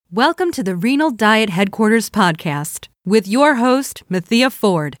Welcome to the Renal Diet Headquarters podcast with your host, Mathia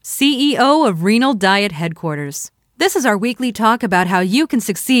Ford, CEO of Renal Diet Headquarters. This is our weekly talk about how you can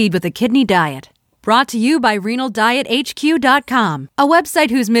succeed with a kidney diet. Brought to you by RenalDietHQ.com, a website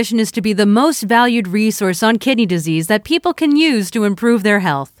whose mission is to be the most valued resource on kidney disease that people can use to improve their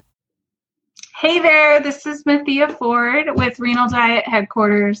health. Hey there, this is Mathia Ford with Renal Diet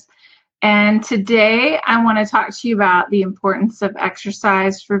Headquarters. And today I want to talk to you about the importance of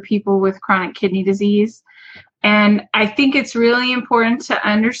exercise for people with chronic kidney disease. And I think it's really important to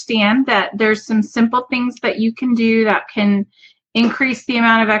understand that there's some simple things that you can do that can increase the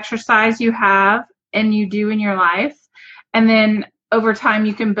amount of exercise you have and you do in your life. And then over time,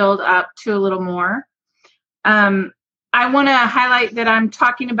 you can build up to a little more. I want to highlight that I'm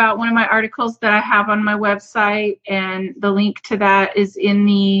talking about one of my articles that I have on my website, and the link to that is in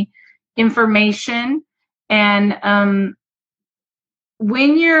the information. And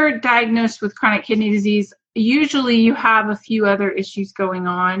when you're diagnosed with chronic kidney disease, usually you have a few other issues going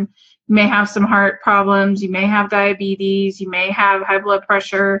on. You may have some heart problems, you may have diabetes, you may have high blood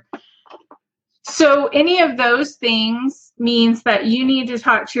pressure. So any of those things means that you need to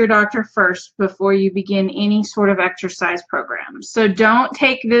talk to your doctor first before you begin any sort of exercise program. So don't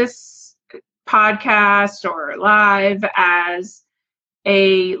take this podcast or live as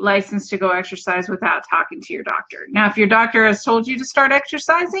a license to go exercise without talking to your doctor. Now, if your doctor has told you to start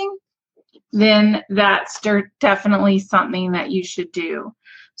exercising, then that's definitely something that you should do.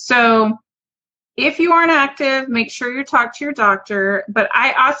 So if you aren't active, make sure you talk to your doctor. But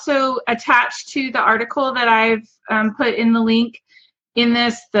I also attached to the article that I've put in the link in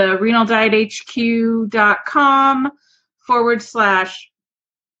this, the RenalDietHQ.com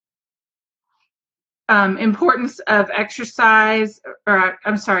 / importance of exercise, or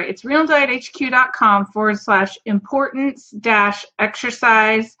I'm sorry, it's RenalDietHQ.com / importance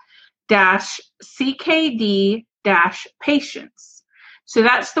exercise CKD patients. So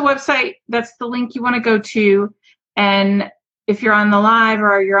that's the website, that's the link you want to go to. And if you're on the live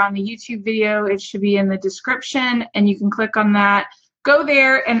or you're on the YouTube video, it should be in the description and you can click on that. Go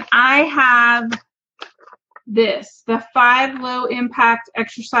there, and I have the 5 low impact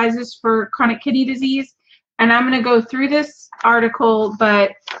exercises for chronic kidney disease. And I'm going to go through this article,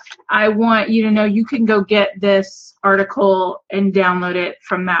 but I want you to know you can go get this article and download it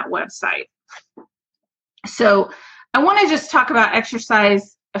from that website. So I want to just talk about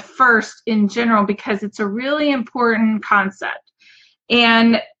exercise first in general, because it's a really important concept.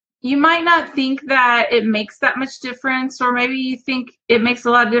 And you might not think that it makes that much difference, or maybe you think it makes a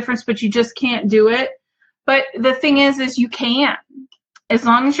lot of difference, but you just can't do it. But the thing is you can. As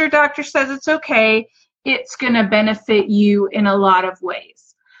long as your doctor says it's okay, it's going to benefit you in a lot of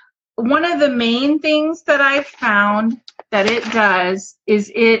ways. One of the main things that I've found that it does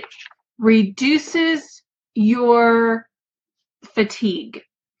is it reduces your fatigue.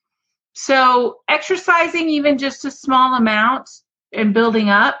 So exercising even just a small amount and building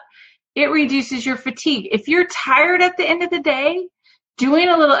up, it reduces your fatigue. If you're tired at the end of the day, doing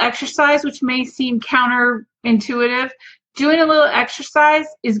a little exercise, which may seem counterintuitive, doing a little exercise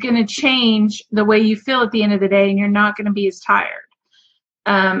is going to change the way you feel at the end of the day, and you're not going to be as tired.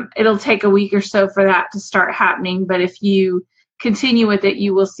 It'll take a week or so for that to start happening, but if you continue with it,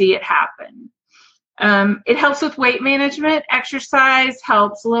 you will see it happen. It helps with weight management. Exercise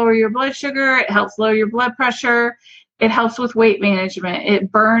helps lower your blood sugar. It helps lower your blood pressure. It helps with weight management.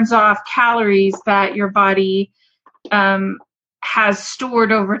 It burns off calories that your body has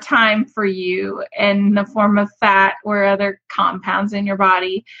stored over time for you in the form of fat or other compounds in your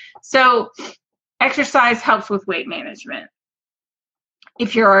body. So exercise helps with weight management.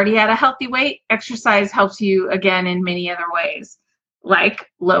 If you're already at a healthy weight, exercise helps you again in many other ways, like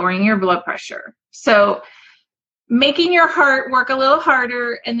lowering your blood pressure. So making your heart work a little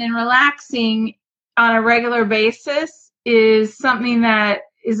harder and then relaxing on a regular basis is something that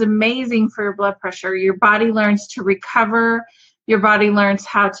is amazing for your blood pressure. Your body learns to recover. Your body learns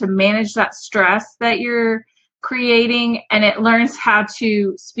how to manage that stress that you're creating, and it learns how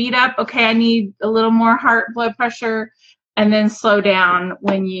to speed up. Okay, I need a little more heart blood pressure, and then slow down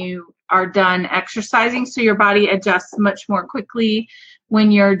when you are done exercising. So your body adjusts much more quickly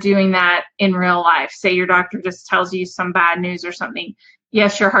when you're doing that in real life. Say your doctor just tells you some bad news or something.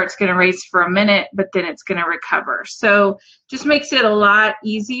 Yes, your heart's going to race for a minute, but then it's going to recover. So just makes it a lot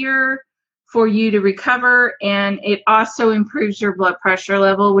easier for you to recover, and it also improves your blood pressure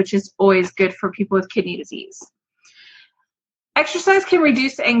level, which is always good for people with kidney disease. Exercise can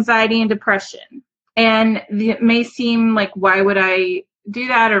reduce anxiety and depression, and it may seem like, why would I do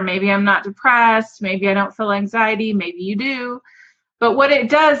that? Or maybe I'm not depressed, maybe I don't feel anxiety, maybe you do. But what it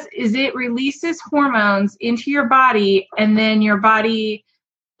does is it releases hormones into your body, and then your body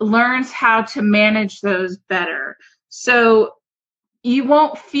learns how to manage those better. So you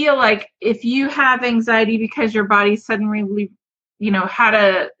won't feel like if you have anxiety because your body suddenly, had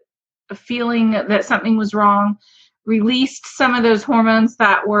a feeling that something was wrong, released some of those hormones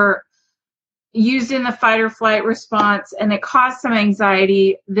that were used in the fight or flight response, and it caused some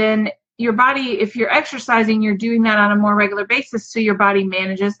anxiety, then your body, if you're exercising, you're doing that on a more regular basis, so your body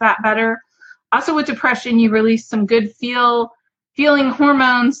manages that better. Also with depression, you release some good feeling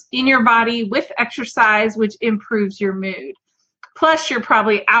hormones in your body with exercise, which improves your mood. Plus, you're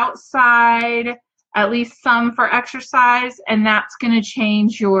probably outside, at least some for exercise, and that's going to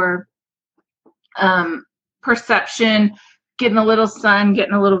change your perception, getting a little sun,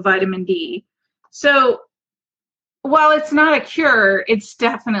 getting a little vitamin D. So while it's not a cure, it's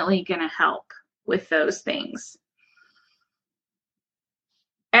definitely going to help with those things.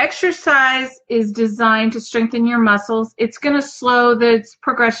 Exercise is designed to strengthen your muscles. It's going to slow the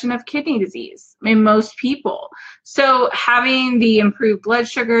progression of kidney disease in most people. So having the improved blood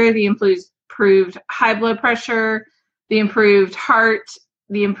sugar, the improved high blood pressure, the improved heart,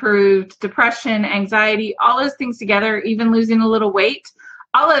 the improved depression, anxiety, all those things together, even losing a little weight,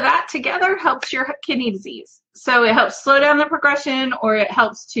 all of that together helps your kidney disease. So it helps slow down the progression, or it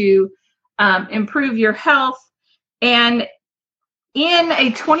helps to improve your health. And in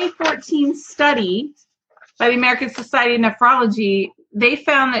a 2014 study by the American Society of Nephrology, they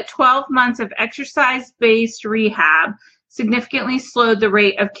found that 12 months of exercise-based rehab significantly slowed the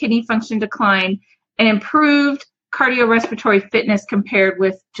rate of kidney function decline and improved cardiorespiratory fitness compared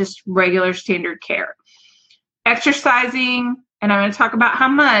with just regular standard care. Exercising, and I'm going to talk about how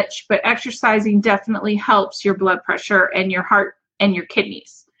much, but exercising definitely helps your blood pressure and your heart and your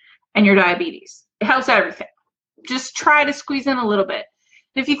kidneys and your diabetes. It helps everything. Just try to squeeze in a little bit.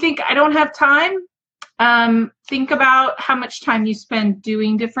 If you think, I don't have time, think about how much time you spend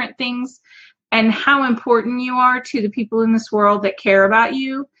doing different things and how important you are to the people in this world that care about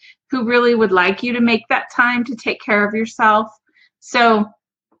you, who really would like you to make that time to take care of yourself. So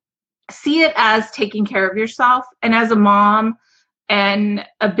see it as taking care of yourself. And as a mom and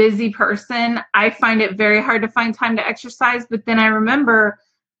a busy person, I find it very hard to find time to exercise. But then I remember,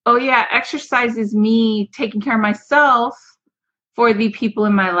 oh yeah, exercise is me taking care of myself for the people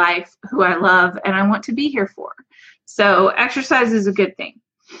in my life who I love and I want to be here for. So exercise is a good thing.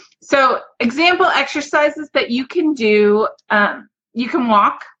 So example exercises that you can do, you can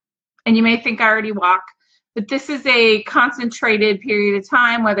walk, and you may think I already walk, but this is a concentrated period of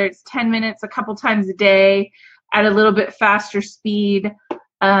time, whether it's 10 minutes, a couple times a day at a little bit faster speed.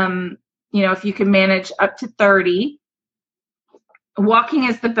 If you can manage up to 30. Walking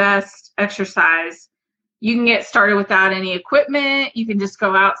is the best exercise. You can get started without any equipment. You can just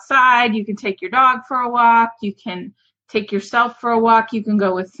go outside. You can take your dog for a walk. You can take yourself for a walk. You can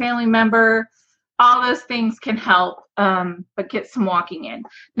go with a family member. All those things can help, but get some walking in.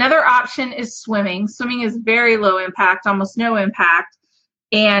 Another option is swimming. Swimming is very low impact, almost no impact,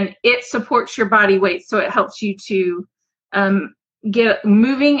 and it supports your body weight. So it helps you to get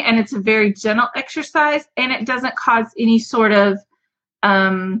moving, and it's a very gentle exercise, and it doesn't cause any sort of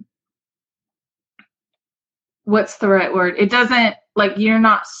what's the right word? It doesn't, like, you're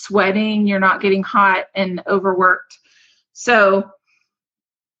not sweating, you're not getting hot and overworked. So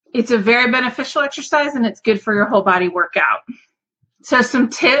it's a very beneficial exercise, and it's good for your whole body workout. So some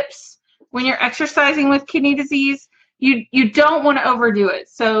tips when you're exercising with kidney disease, you don't want to overdo it.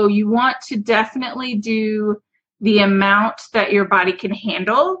 So you want to definitely do the amount that your body can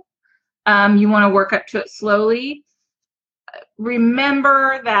handle. You want to work up to it slowly.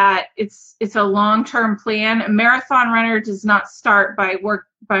 Remember that it's a long-term plan. A marathon runner does not start by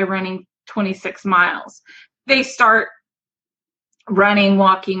running 26 miles. They start running,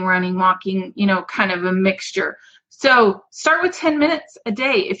 walking, kind of a mixture. So start with 10 minutes a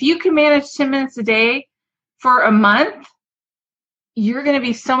day. If you can manage 10 minutes a day for a month, you're going to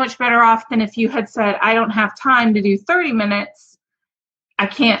be so much better off than if you had said, I don't have time to do 30 minutes. I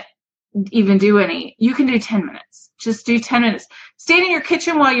can't even do any. You can do 10 minutes. Just do 10 minutes. Stand in your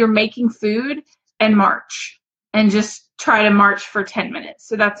kitchen while you're making food and march, and just try to march for 10 minutes.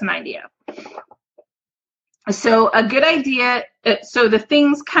 So that's an idea. So a good idea, so the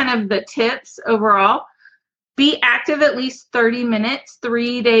things, kind of the tips overall, be active at least 30 minutes,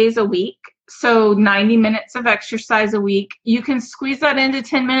 3 days a week. So 90 minutes of exercise a week. You can squeeze that into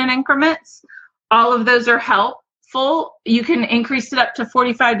 10-minute increments. All of those are helpful. You can increase it up to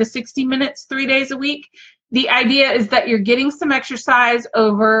 45 to 60 minutes, 3 days a week. The idea is that you're getting some exercise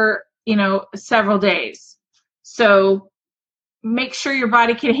over, several days. So make sure your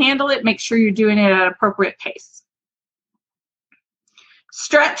body can handle it. Make sure you're doing it at an appropriate pace.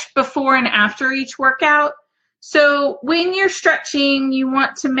 Stretch before and after each workout. So when you're stretching, you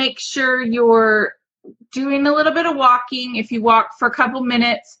want to make sure you're doing a little bit of walking. If you walk for a couple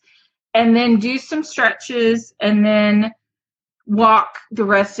minutes and then do some stretches and then walk the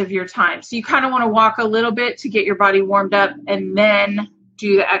rest of your time. So you kind of want to walk a little bit to get your body warmed up and then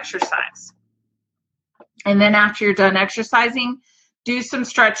do the exercise. And then after you're done exercising, do some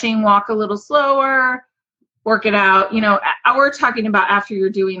stretching, walk a little slower, work it out. You know, we're talking about after you're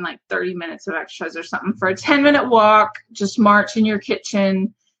doing like 30 minutes of exercise or something. For a 10-minute walk, just march in your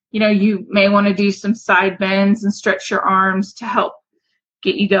kitchen. You know, you may want to do some side bends and stretch your arms to help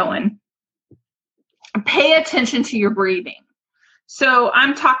get you going. Pay attention to your breathing. So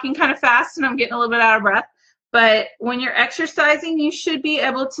I'm talking kind of fast and I'm getting a little bit out of breath. But when you're exercising, you should be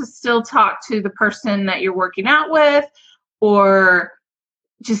able to still talk to the person that you're working out with, or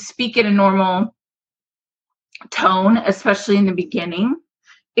just speak in a normal tone, especially in the beginning.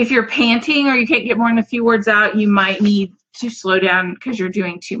 If you're panting or you can't get more than a few words out, you might need to slow down because you're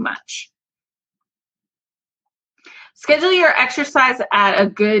doing too much. Schedule your exercise at a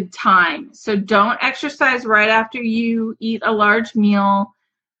good time. So don't exercise right after you eat a large meal,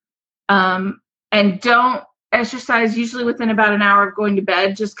 and don't exercise usually within about an hour of going to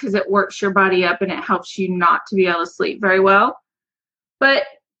bed, just because it works your body up and it helps you not to be able to sleep very well. But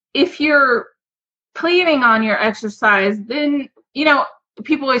if you're planning on your exercise, then, you know,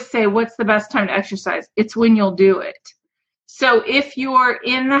 people always say, what's the best time to exercise? It's when you'll do it. So if you're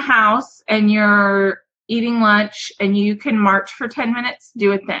in the house and you're eating lunch and you can march for 10 minutes,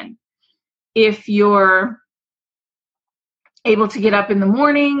 do it then. If you're able to get up in the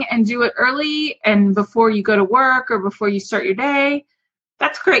morning and do it early and before you go to work or before you start your day,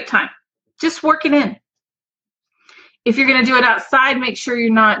 that's a great time. Just work it in. If you're going to do it outside, make sure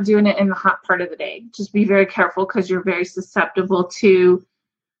you're not doing it in the hot part of the day. Just be very careful because you're very susceptible to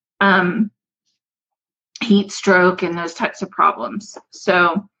heat stroke and those types of problems.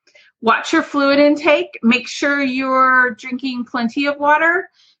 So watch your fluid intake. Make sure you're drinking plenty of water.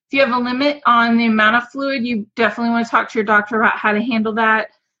 If you have a limit on the amount of fluid, you definitely want to talk to your doctor about how to handle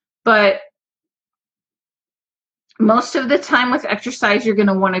that. But most of the time with exercise, you're going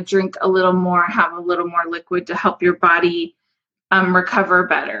to want to drink a little more, have a little more liquid to help your body recover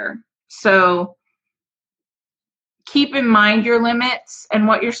better. So keep in mind your limits and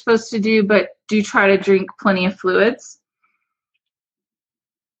what you're supposed to do, but do try to drink plenty of fluids.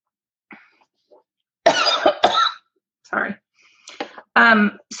 Sorry.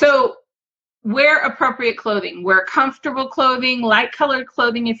 So wear appropriate clothing. Wear comfortable clothing, light colored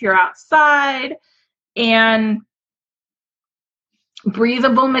clothing if you're outside, and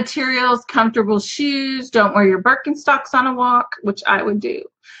breathable materials, comfortable shoes. Don't wear your Birkenstocks on a walk, which I would do.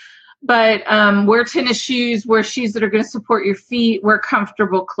 But wear tennis shoes, wear shoes that are going to support your feet, wear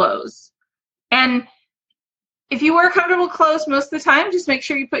comfortable clothes. And if you wear comfortable clothes most of the time, just make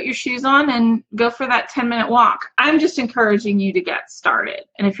sure you put your shoes on and go for that 10-minute walk. I'm just encouraging you to get started.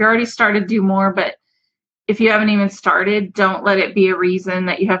 And if you're already started, do more. But if you haven't even started, don't let it be a reason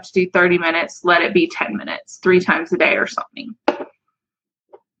that you have to do 30 minutes. Let it be 10 minutes, 3 times a day or something.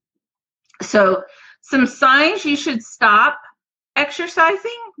 So some signs you should stop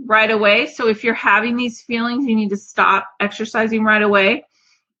exercising right away. So if you're having these feelings, you need to stop exercising right away.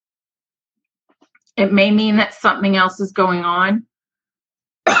 It may mean that something else is going on.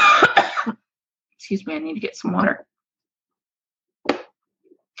 Excuse me, I need to get some water.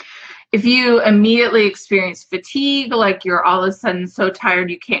 If you immediately experience fatigue, like you're all of a sudden so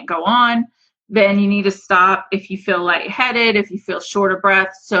tired you can't go on, then you need to stop. If you feel lightheaded, if you feel short of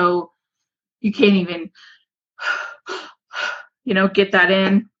breath, so you can't even, get that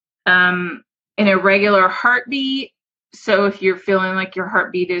in. An irregular heartbeat. So if you're feeling like your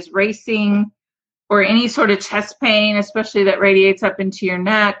heartbeat is racing, or any sort of chest pain, especially that radiates up into your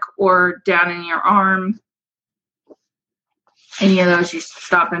neck or down in your arm, any of those, you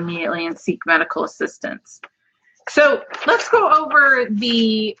stop immediately and seek medical assistance. So let's go over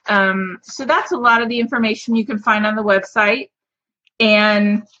so that's a lot of the information you can find on the website.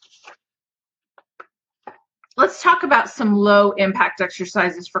 And let's talk about some low impact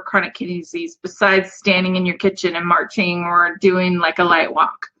exercises for chronic kidney disease besides standing in your kitchen and marching or doing like a light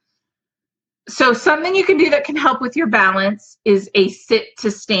walk. So something you can do that can help with your balance is a sit to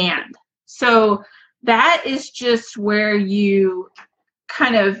stand. So that is just where you're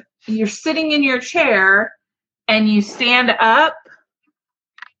sitting in your chair and you stand up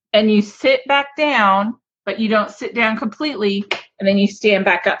and you sit back down, but you don't sit down completely, and then you stand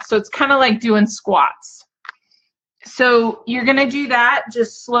back up. So it's kind of like doing squats. So you're going to do that.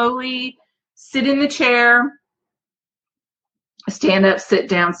 Just slowly sit in the chair, stand up, sit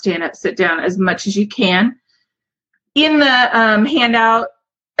down, as much as you can. In the handout,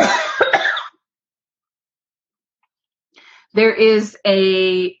 there is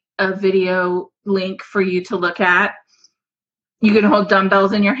a video link for you to look at. You can hold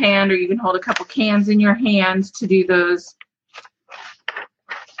dumbbells in your hand, or you can hold a couple cans in your hand to do those.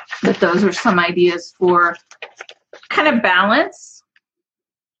 But those are some ideas for kind of balance.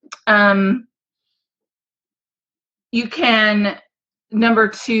 You can, number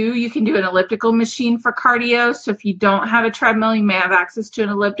 2, you can do an elliptical machine for cardio. So if you don't have a treadmill, you may have access to an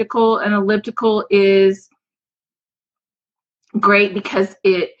elliptical. An elliptical is great because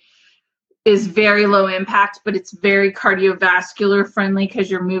it is very low impact, but it's very cardiovascular friendly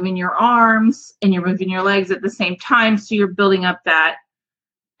because you're moving your arms and you're moving your legs at the same time. So you're building up that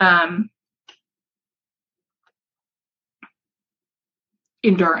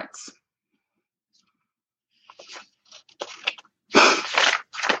endurance.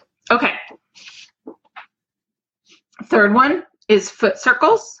 Okay. Third one is foot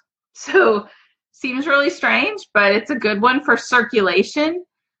circles. So seems really strange, but it's a good one for circulation.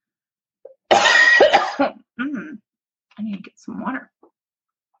 I need to get some water.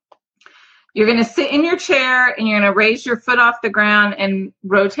 You're going to sit in your chair and you're going to raise your foot off the ground and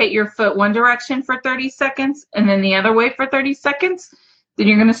rotate your foot one direction for 30 seconds and then the other way for 30 seconds. Then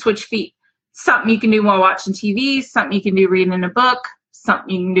you're going to switch feet. Something you can do while watching TV, something you can do reading a book, something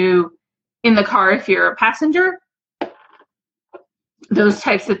you can do in the car if you're a passenger. Those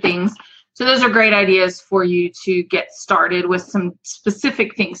types of things. So those are great ideas for you to get started with some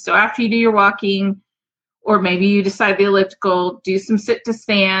specific things. So after you do your walking, or maybe you decide the elliptical, do some sit to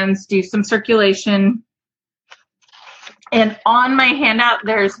stands, do some circulation. And on my handout,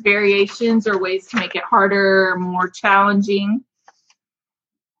 there's variations or ways to make it harder, more challenging.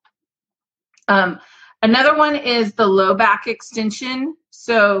 Another one is the low back extension.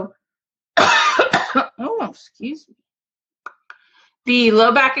 So, oh, excuse me. The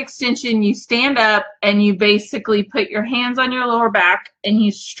low back extension, you stand up and you basically put your hands on your lower back and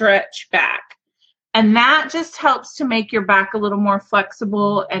you stretch back. And that just helps to make your back a little more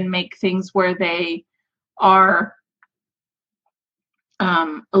flexible and make things where they are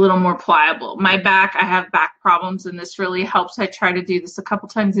a little more pliable. My back, I have back problems, and this really helps. I try to do this a couple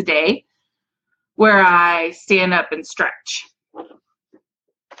times a day where I stand up and stretch.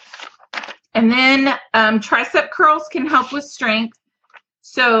 And then tricep curls can help with strength.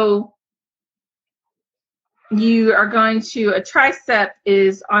 So you are going to, a tricep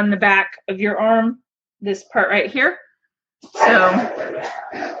is on the back of your arm, this part right here. So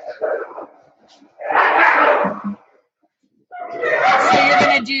you're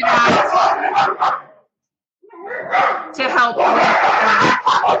going to do that to help with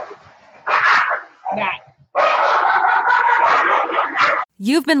that.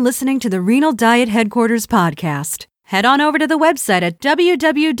 You've been listening to the Renal Diet Headquarters podcast. Head on over to the website at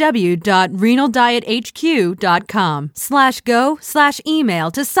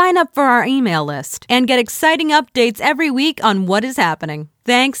www.renaldiethhq.com/go/email to sign up for our email list and get exciting updates every week on what is happening.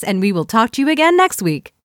 Thanks, and we will talk to you again next week.